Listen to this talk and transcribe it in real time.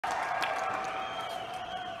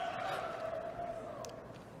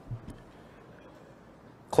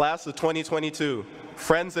Class of 2022,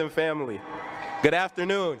 friends and family, good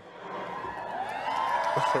afternoon.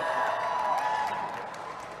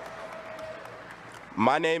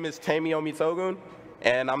 My name is Temi Omitoogun,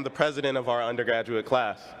 and I'm the president of our undergraduate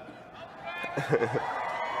class. I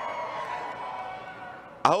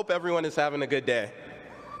hope everyone is having a good day.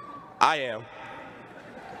 I am.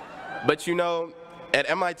 But you know, at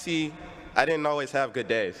MIT, I didn't always have good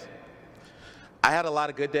days. I had a lot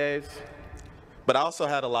of good days, but I also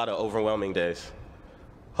had a lot of overwhelming days.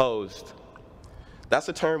 Hosed. That's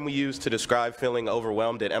a term we use to describe feeling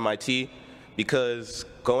overwhelmed at MIT because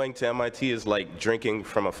going to MIT is like drinking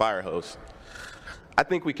from a fire hose. I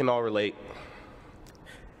think we can all relate.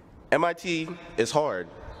 MIT is hard.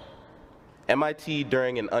 MIT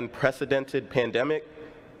during an unprecedented pandemic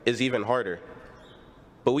is even harder.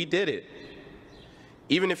 But we did it.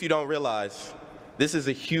 Even if you don't realize, this is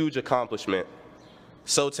a huge accomplishment.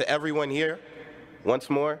 So to everyone here,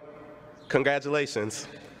 once more, congratulations.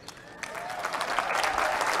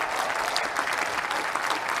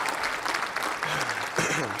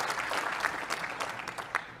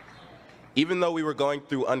 Even though we were going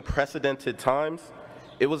through unprecedented times,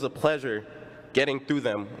 it was a pleasure getting through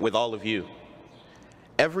them with all of you.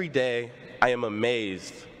 Every day, I am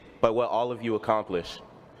amazed by what all of you accomplish.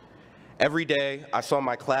 Every day, I saw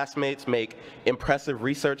my classmates make impressive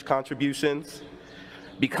research contributions,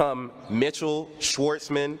 become Mitchell,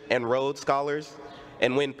 Schwartzman, and Rhodes Scholars,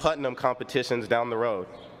 and win Putnam competitions down the road.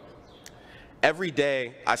 Every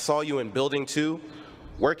day, I saw you in Building 2,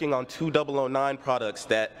 working on 2009 products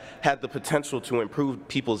that had the potential to improve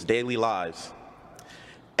people's daily lives.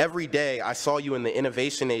 Every day, I saw you in the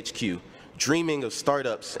Innovation HQ, dreaming of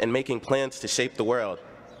startups and making plans to shape the world.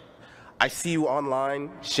 I see you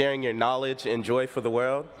online, sharing your knowledge and joy for the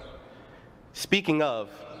world. Speaking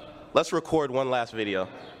of, let's record one last video.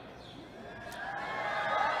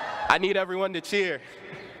 I need everyone to cheer.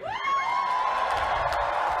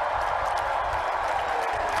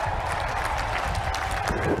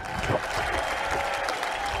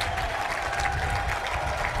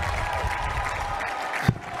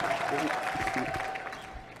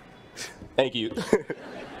 Thank you.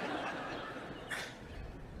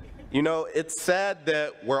 You know, it's sad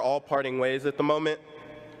that we're all parting ways at the moment,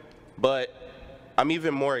 but I'm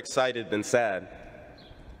even more excited than sad.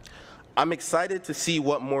 I'm excited to see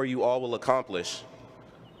what more you all will accomplish.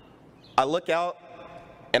 I look out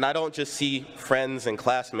and I don't just see friends and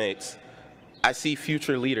classmates, I see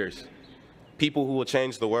future leaders, people who will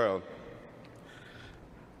change the world.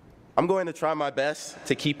 I'm going to try my best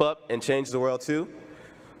to keep up and change the world too.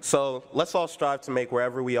 So let's all strive to make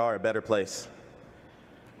wherever we are a better place.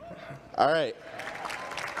 All right.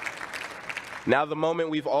 Now the moment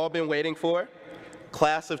we've all been waiting for.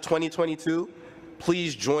 Class of 2022,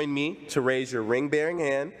 please join me to raise your ring-bearing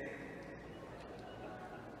hand,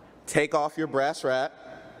 take off your brass rat,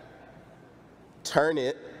 turn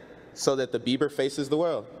it so that the Bieber faces the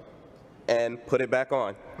world, and put it back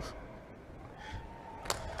on.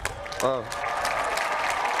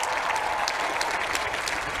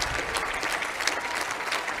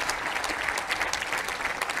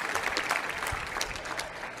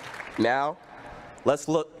 Now, let's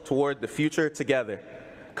look toward the future together.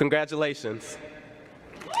 Congratulations.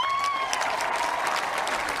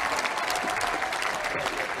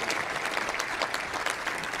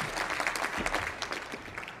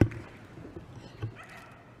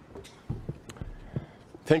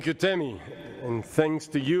 Thank you, Temi, and thanks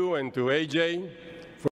to you and to AJ